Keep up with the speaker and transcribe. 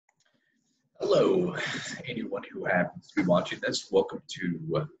Hello, anyone who happens to be watching this. Welcome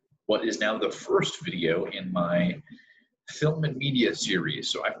to what is now the first video in my film and media series.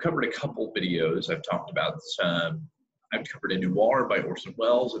 So I've covered a couple videos. I've talked about I've covered a noir by Orson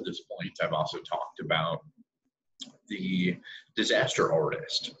Welles. At this point, I've also talked about the disaster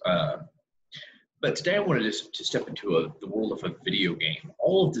artist. But today I wanted to step into the world of a video game.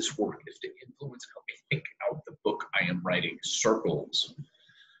 All of this work is to influence and help me think out the book I am writing, Circles,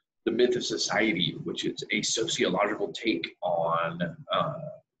 The Myth of Society, which is a sociological take on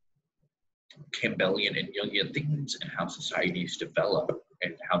Campbellian and Jungian themes and how societies develop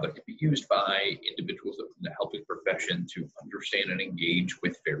and how that can be used by individuals in the helping profession to understand and engage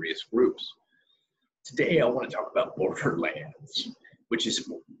with various groups. Today I want to talk about Borderlands, which is,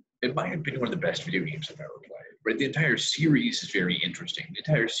 in my opinion, one of the best video games I've ever played. Right? The entire series is very interesting. The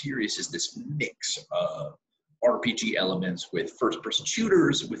entire series is this mix of RPG elements with first-person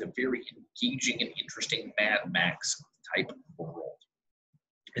shooters with a very engaging and interesting Mad Max type world.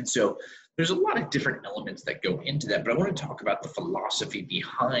 And so there's a lot of different elements that go into that, but I want to talk about the philosophy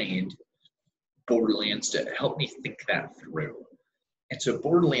behind Borderlands to help me think that through. And so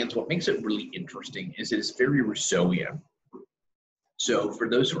Borderlands, what makes it really interesting is it is very Rousseauian. So for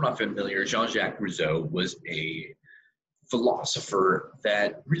those who are not familiar, Jean-Jacques Rousseau was a philosopher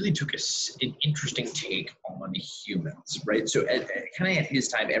that really took an interesting take on humans, right? So at his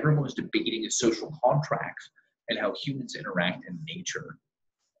time, everyone was debating social contracts and how humans interact in nature.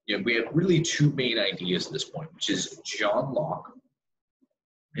 You know, we have really two main ideas at this point, which is John Locke.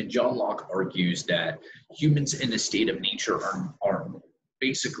 And John Locke argues that humans in a state of nature are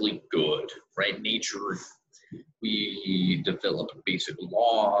basically good, right? Nature, we develop basic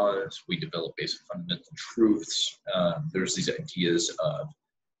laws, we develop basic fundamental truths. There's these ideas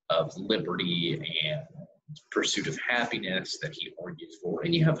of liberty and pursuit of happiness that he argues for.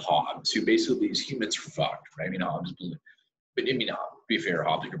 And you have Hobbes, who basically these humans are fucked, right? I mean, Hobbes, but I mean, to be fair,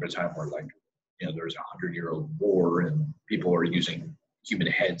 Hobbes grew up at a time where, like, you know, there's a 100-year-old war and people are using human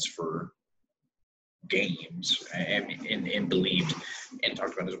heads for games and believed and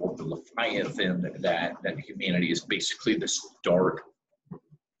talked about his work with Leviathan that humanity is basically this dark,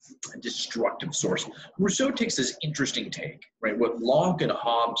 destructive source. Rousseau takes this interesting take, right? What Locke and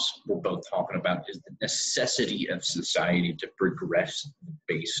Hobbes were both talking about is the necessity of society to progress the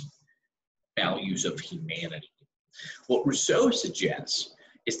base values of humanity. What Rousseau suggests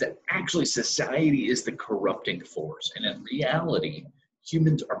is that actually society is the corrupting force, and in reality,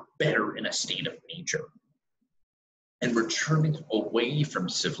 humans are better in a state of nature. And returning away from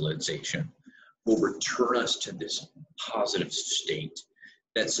civilization will return us to this positive state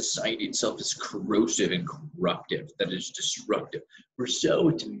that society itself is corrosive and corruptive, that is destructive. Rousseau,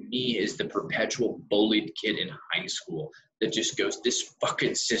 to me, is the perpetual bullied kid in high school that just goes, this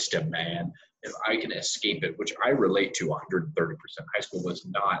fucking system, man, if I can escape it, which I relate to 130%. High school was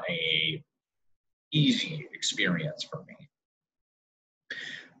not a easy experience for me.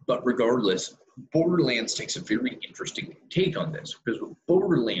 But regardless, Borderlands takes a very interesting take on this, because what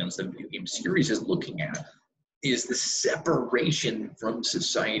Borderlands, the video game series, is looking at is the separation from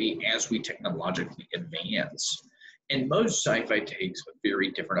society as we technologically advance. And most sci-fi takes a very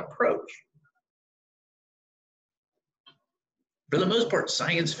different approach. For the most part,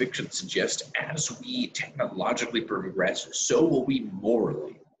 science fiction suggests as we technologically progress, so will we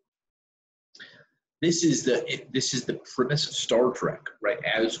morally. This is the premise of Star Trek, right?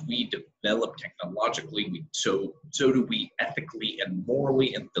 As we develop technologically, so do we ethically and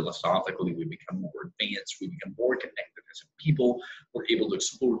morally and philosophically. We become more advanced. We become more connected as a people. We're able to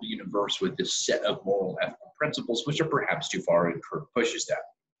explore the universe with this set of moral ethical principles, which are perhaps too far, and Kirk pushes that.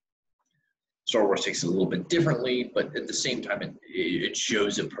 Star Wars takes it a little bit differently, but at the same time, it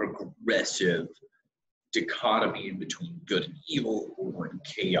shows a progressive dichotomy in between good and evil, order and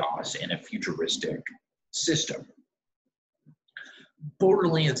chaos, and a futuristic system.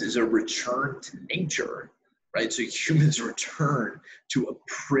 Borderlands is a return to nature, right? So humans return to a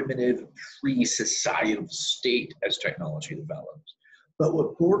primitive, pre-societal state as technology develops. But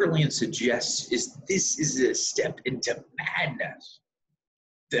what Borderlands suggests is this is a step into madness.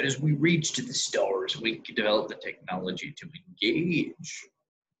 That as we reach to the stars, we can develop the technology to engage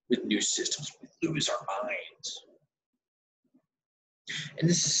with new systems, we lose our minds. And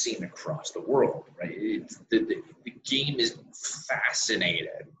this is seen across the world, right? The game is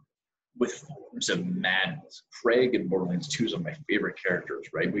fascinated with forms of madness. Craig in Borderlands 2 is one of my favorite characters,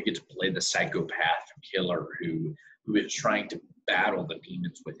 right? We get to play the psychopath killer who is trying to battle the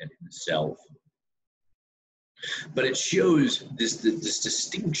demons within himself. But it shows this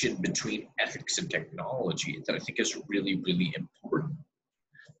distinction between ethics and technology that I think is really, really important.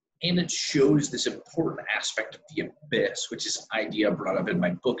 And it shows this important aspect of the abyss, which is an idea brought up in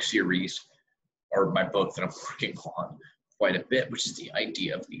my book series, or my book that I'm working on quite a bit, which is the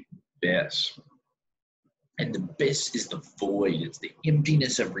idea of the abyss. And the abyss is the void. It's the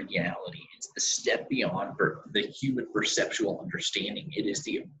emptiness of reality. It's the step beyond the human perceptual understanding. It is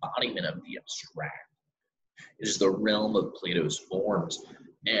the embodiment of the abstract. It is the realm of Plato's forms.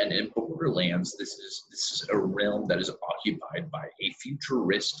 And in Borderlands, this is a realm that is occupied by a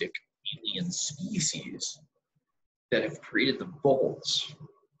futuristic alien species that have created the vaults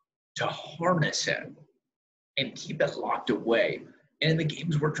to harness it and keep it locked away. And in the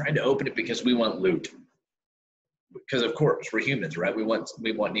games, we're trying to open it because we want loot. Because of course, we're humans, right? We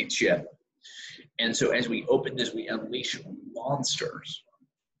want neat shit. And so as we open this, we unleash monsters.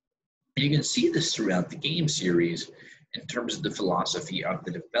 And you can see this throughout the game series in terms of the philosophy of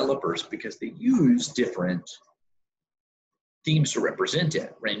the developers, because they use different themes to represent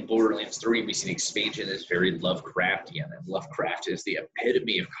it. Right? In Borderlands 3, we see an expansion that's very Lovecraftian, and Lovecraft is the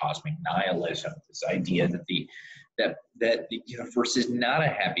epitome of cosmic nihilism. This idea that the universe is not a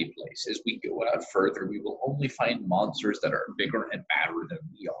happy place. As we go out further, we will only find monsters that are bigger and badder than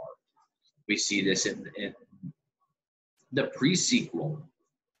we are. We see this in the pre-sequel,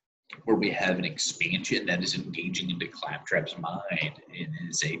 where we have an expansion that is engaging into Claptrap's mind. It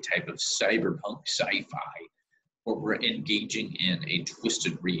is a type of cyberpunk sci-fi where we're engaging in a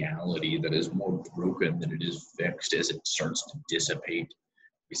twisted reality that is more broken than it is fixed as it starts to dissipate.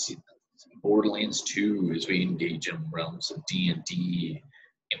 We see Borderlands 2 as we engage in realms of D&D,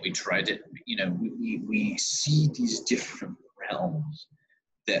 and we try to, we see these different realms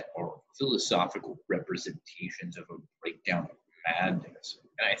that are philosophical representations of a breakdown of madness.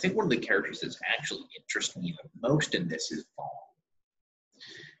 And I think one of the characters that's actually interests me the most in this is Vaughn.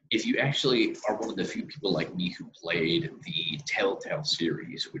 If you actually are one of the few people like me who played the Telltale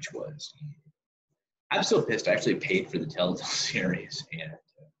series, which was, I'm so pissed, I actually paid for the Telltale series, and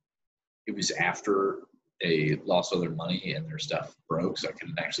it was after they lost all their money and their stuff broke, so I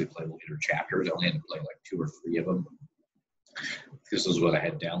couldn't actually play later chapters. I only had to play like 2 or 3 of them, because this was what I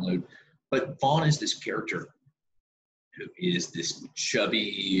had downloaded. But Vaughn is this character who is this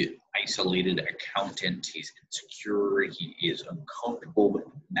chubby, isolated accountant. He's insecure. He is uncomfortable with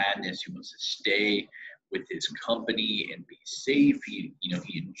madness. He wants to stay with his company and be safe. He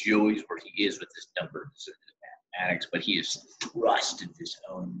enjoys where he is with his numbers and his mathematics, but he is thrust into this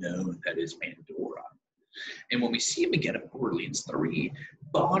unknown that is Pandora. And when we see him again in Borderlands 3,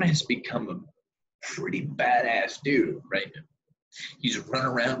 Vaughn has become a pretty badass dude, right? He's running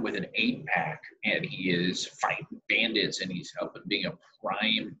around with an 8-pack, and he is fighting bandits, and he's helping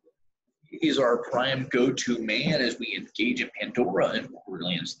he's our prime go-to man as we engage in Pandora in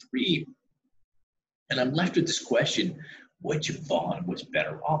Borderlands 3. And I'm left with this question, which Vaughn was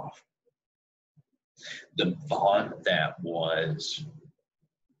better off? The Vaughn that was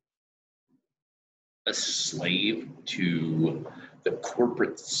a slave to the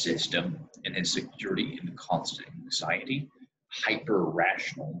corporate system and his security and constant anxiety,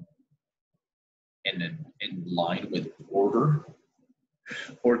 hyper-rational and in line with order,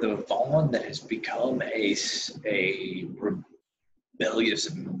 or the Vaughn that has become a rebellious,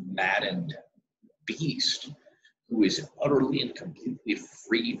 maddened beast who is utterly and completely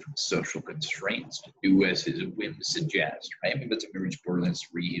free from social constraints to do as his whims suggest, right? I mean, that's a marriage Borderlands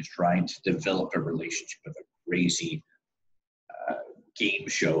 3. He's trying to develop a relationship with a crazy game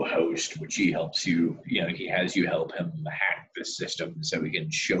show host, which he helps you, he has you help him hack the system so he can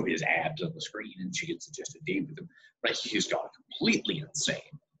show his abs on the screen, and she gets just a date with him. Right? He's gone completely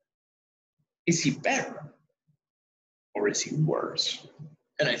insane. Is he better? Or is he worse?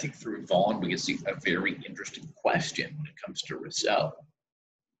 And I think through Vaughn, we can see a very interesting question when it comes to Rousseau.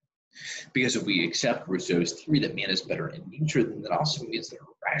 Because if we accept Rousseau's theory that man is better in nature, then that also means that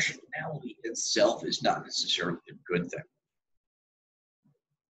rationality itself is not necessarily a good thing.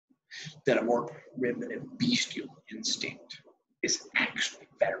 That a more primitive bestial instinct is actually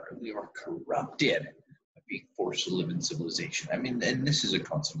better. We are corrupted by being forced to live in civilization. I mean, and this is a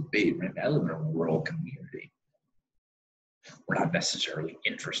constant debate, right? I live in a rural community. We're not necessarily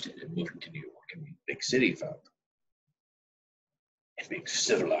interested in moving to New York and being big city folk and being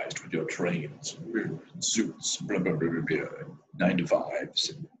civilized with your trains, and suits, blah, blah, blah, blah, blah, 9 to 5s,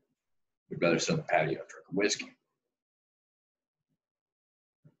 and we'd rather sit on the patio and drink a whiskey.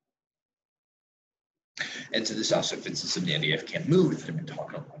 And so this also fits in some of the idea of Camus that I've been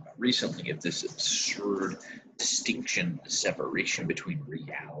talking about recently, of this absurd distinction, separation between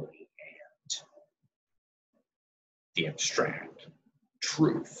reality and the abstract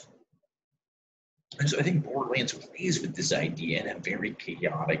truth. And so I think Borderlands plays with this idea in a very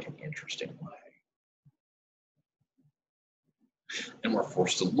chaotic and interesting way. And we're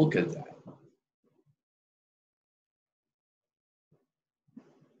forced to look at that.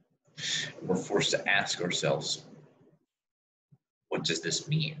 We're forced to ask ourselves, what does this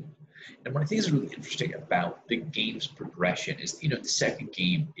mean? And one of the things that's really interesting about the game's progression is, the second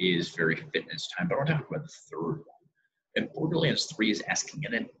game is very fitness time, but I want to talk about the third one. And Borderlands 3 is asking,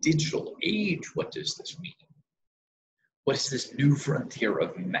 in a digital age, what does this mean? What is this new frontier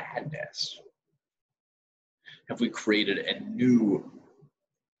of madness? Have we created a new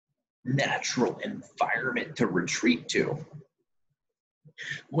natural environment to retreat to?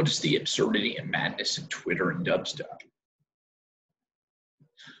 What is the absurdity and madness of Twitter and dubstep?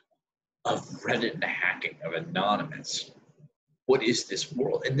 Of Reddit and hacking, of Anonymous? What is this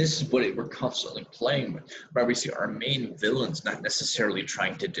world? And this is what we're constantly playing with. Where we see our main villains not necessarily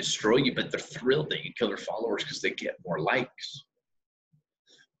trying to destroy you, but they're thrilled that you kill their followers because they get more likes.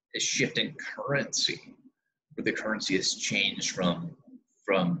 A shift in currency, where the currency has changed from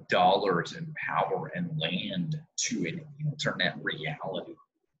dollars and power and land to an internet reality.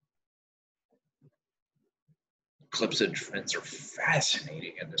 Clips and trends are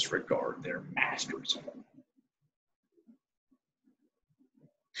fascinating in this regard. They're masters of it.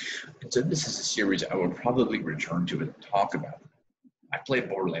 And so this is a series I would probably return to and talk about. I played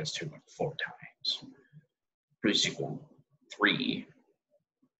Borderlands 2 like 4 times. Pre-sequel 3,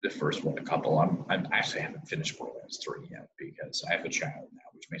 the first one a couple. I'm actually haven't finished Borderlands 3 yet because I have a child now,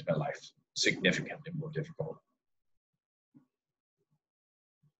 which makes my life significantly more difficult.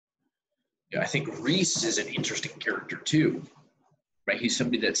 I think Reese is an interesting character too, right? He's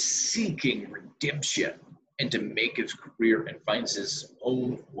somebody that's seeking redemption and to make his career and finds his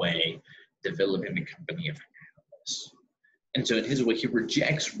own way developing the company of Atlas. And so in his way, he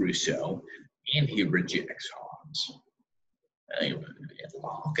rejects Rousseau and he rejects Hans. In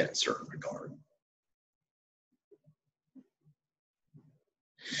Locke in a certain regard.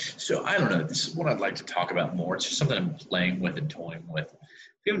 So I don't know, this is what I'd like to talk about more. It's just something I'm playing with and toying with.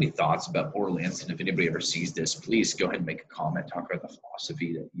 If you have any thoughts about Borderlands, and if anybody ever sees this, please go ahead and make a comment, talk about the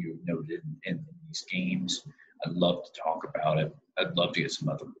philosophy that you noted in these games. I'd love to talk about it. I'd love to get some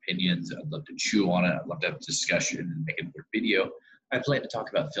other opinions. I'd love to chew on it. I'd love to have a discussion and make another video. I plan to talk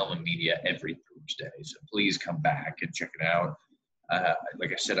about film and media every Thursday, so please come back and check it out.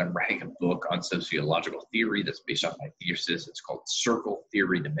 Like I said, I'm writing a book on sociological theory that's based on my thesis. It's called Circle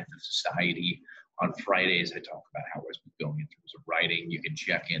Theory, the Myth of Society. On Fridays, I talk about how it's been going in terms of writing. You can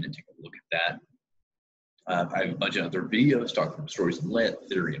check in and take a look at that. I have a bunch of other videos talking about stories and lit,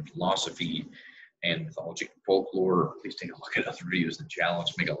 theory and philosophy, and mythology and folklore. Please take a look at other videos and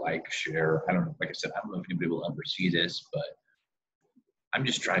challenge, make a like, share. Like I said, I don't know if anybody will ever see this, but I'm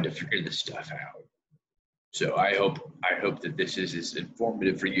just trying to figure this stuff out. So I hope that this is as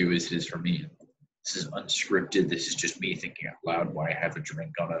informative for you as it is for me. This is unscripted. This is just me thinking out loud while I have a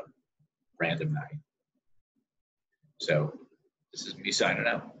drink on a random night. So this is me signing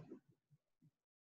out.